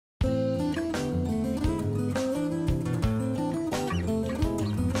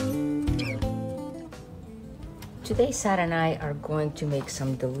Today, Sarah and I are going to make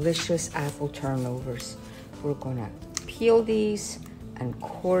some delicious apple turnovers. We're gonna peel these and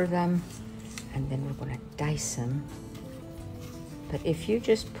core them, and then we're gonna dice them. But if you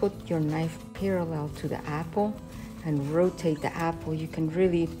just put your knife parallel to the apple and rotate the apple, you can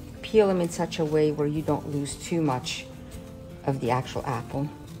really peel them in such a way where you don't lose too much of the actual apple.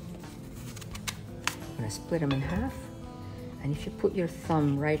 I'm gonna split them in half, and if you put your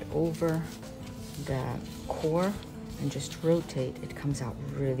thumb right over the core and just rotate, it comes out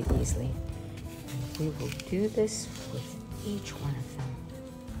really easily. And we will do this with each one of them.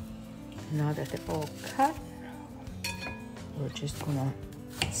 Now that they're all cut, we're just gonna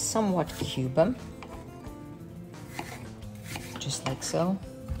somewhat cube them, just like so.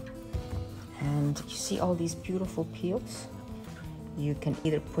 And you see all these beautiful peels? You can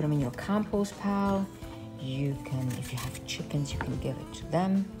either put them in your compost pile, you can, if you have chickens, you can give it to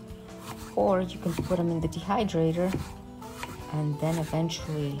them, or you can put them in the dehydrator and then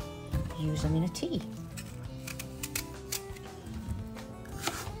eventually use them in a tea.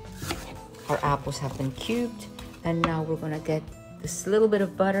 Our apples have been cubed, and now we're gonna get this little bit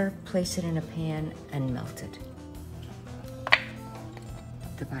of butter, place it in a pan and melt it.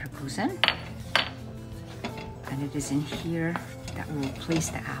 The butter goes in, and it is in here that we'll place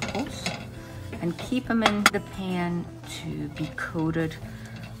the apples and keep them in the pan to be coated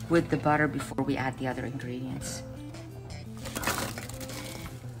with the butter before we add the other ingredients.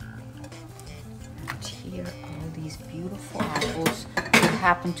 And here are all these beautiful apples. We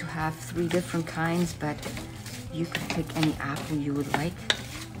happen to have 3 different kinds, but you could pick any apple you would like.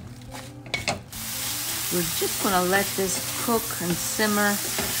 We're just gonna let this cook and simmer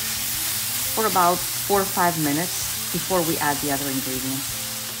for about 4 or 5 minutes before we add the other ingredients.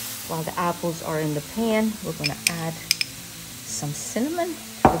 While the apples are in the pan, we're gonna add some cinnamon,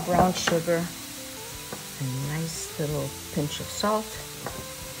 the brown sugar, a nice little pinch of salt,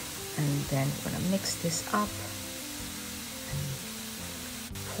 and then we're gonna mix this up and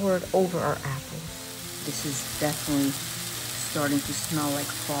pour it over our apples. This is definitely starting to smell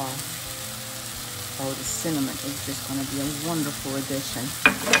like fall. Oh, the cinnamon is just gonna be a wonderful addition.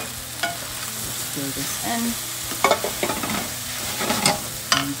 Stir this in.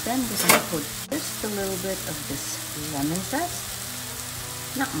 And then we're gonna put just a little bit of this lemon zest.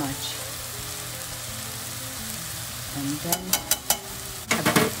 Not much. And then a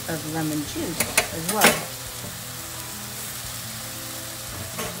bit of lemon juice as well.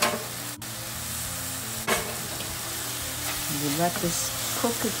 And we let this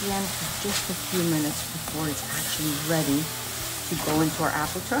cook again for just a few minutes before it's actually ready to go into our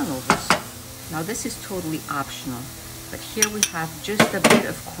apple turnovers. Now this is totally optional, but here we have just a bit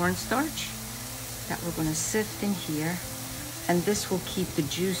of cornstarch that we're gonna sift in here. And this will keep the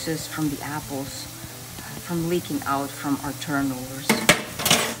juices from the apples from leaking out from our turnovers.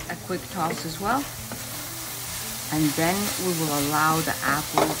 A quick toss as well. And then we will allow the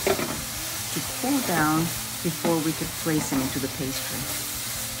apples to cool down before we could place them into the pastry.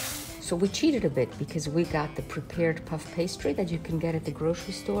 So we cheated a bit because we got the prepared puff pastry that you can get at the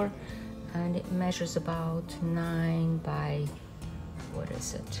grocery store. And it measures about 9 by, what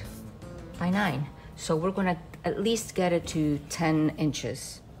is it? By 9. So we're gonna at least get it to 10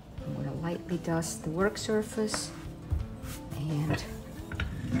 inches. I'm gonna lightly dust the work surface and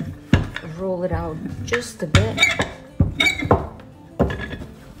roll it out just a bit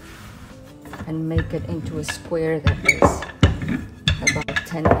and make it into a square that is about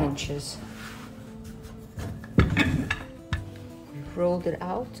 10 inches. We've rolled it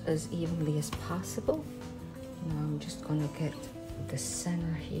out as evenly as possible. Now I'm just gonna get the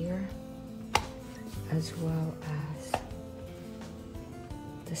center here, as well as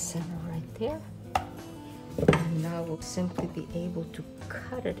the center right there. And now we'll simply be able to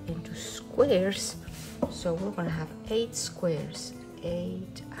cut it into squares. So we're gonna have 8 squares,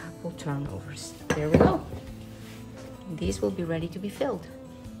 8 apple turnovers. There we go. These will be ready to be filled.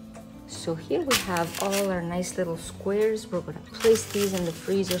 So here we have all our nice little squares. We're gonna place these in the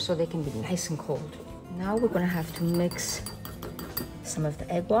freezer so they can be nice and cold. Now we're gonna have to mix some of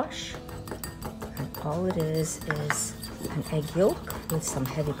the egg wash. And all it is an egg yolk with some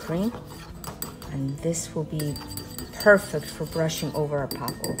heavy cream. And this will be perfect for brushing over our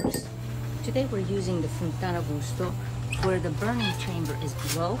popovers. Today we're using the Fontana Gusto, where the burning chamber is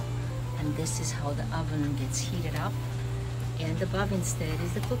below, and this is how the oven gets heated up. And above instead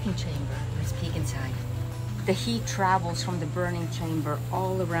is the cooking chamber. Let's peek inside. The heat travels from the burning chamber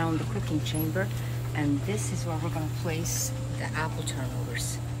all around the cooking chamber, and this is where we're gonna place the apple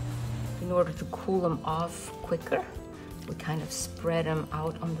turnovers. In order to cool them off quicker, we kind of spread them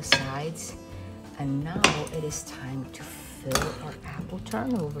out on the sides, And now it is time to fill our apple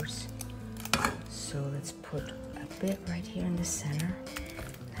turnovers. So let's put a bit right here in the center,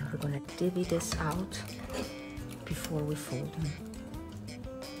 and we're gonna divvy this out before we fold them.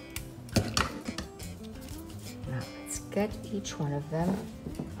 Now let's get each one of them,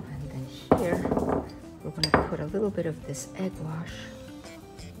 and then here we're gonna put a little bit of this egg wash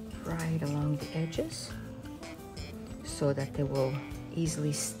right along the edges so that they will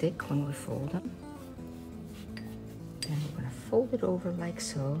easily stick when we fold them. Then we're gonna fold it over like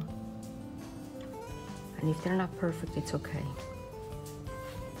so. And if they're not perfect, it's okay.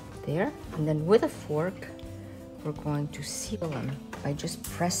 There, and then with a fork, we're going to seal them by just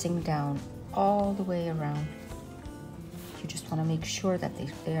pressing down all the way around. You just wanna make sure that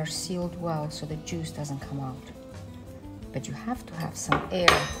they are sealed well so the juice doesn't come out. But you have to have some air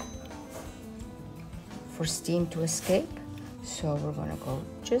for steam to escape. So we're gonna go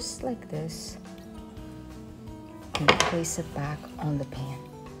just like this and place it back on the pan.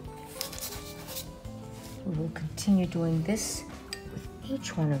 We will continue doing this with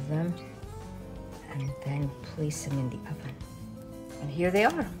each one of them and then place them in the oven. And here they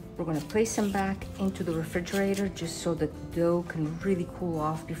are. We're gonna place them back into the refrigerator just so the dough can really cool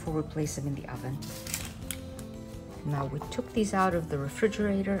off before we place them in the oven. Now we took these out of the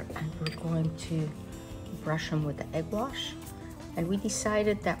refrigerator and we're going to brush them with the egg wash. And we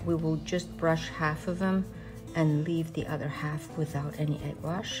decided that we will just brush half of them and leave the other half without any egg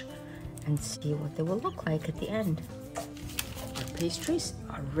wash and see what they will look like at the end. Our pastries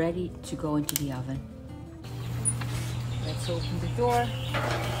are ready to go into the oven. Let's open the door,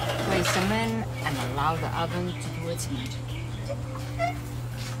 place them in, and allow the oven to do its magic.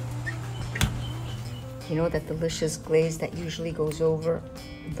 You know that delicious glaze that usually goes over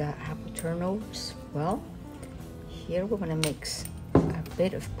the apple turnovers? Well, here we're gonna mix a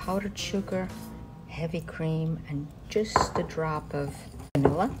bit of powdered sugar, heavy cream, and just a drop of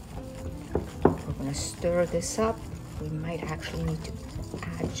vanilla. We're gonna stir this up. We might actually need to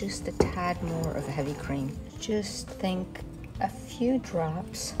add just a tad more of heavy cream. Just think a few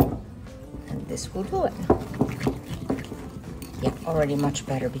drops, and this will do it. Yeah, already much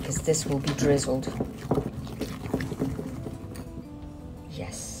better because this will be drizzled.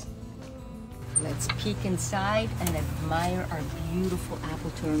 Yes. Let's peek inside and admire our beautiful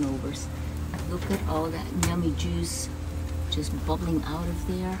apple turnovers. Look at all that yummy juice just bubbling out of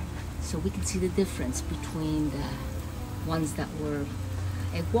there. So we can see the difference between the ones that were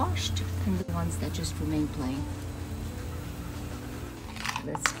egg washed and the ones that just remain plain.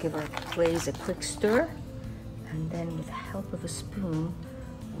 Let's give our glaze a quick stir, and then with the help of a spoon,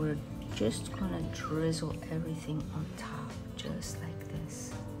 we're just gonna drizzle everything on top, just like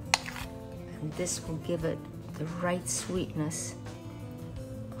this. And this will give it the right sweetness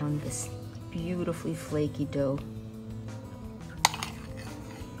on this beautifully flaky dough.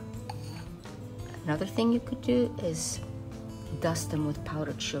 Another thing you could do is dust them with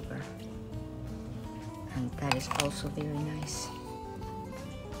powdered sugar, and that is also very nice.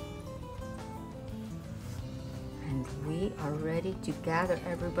 And we are ready to gather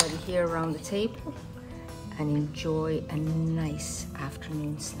everybody here around the table and enjoy a nice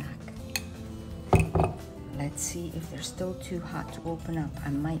afternoon snack. Let's see if they're still too hot to open up. I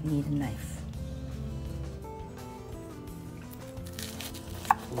might need a knife.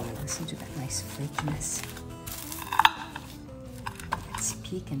 Listen to that nice flakiness. Let's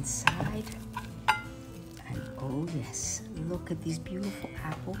peek inside. And oh yes, look at these beautiful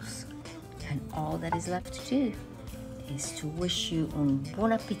apples. And all that is left to do is to wish you un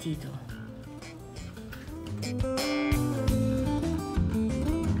buon appetito.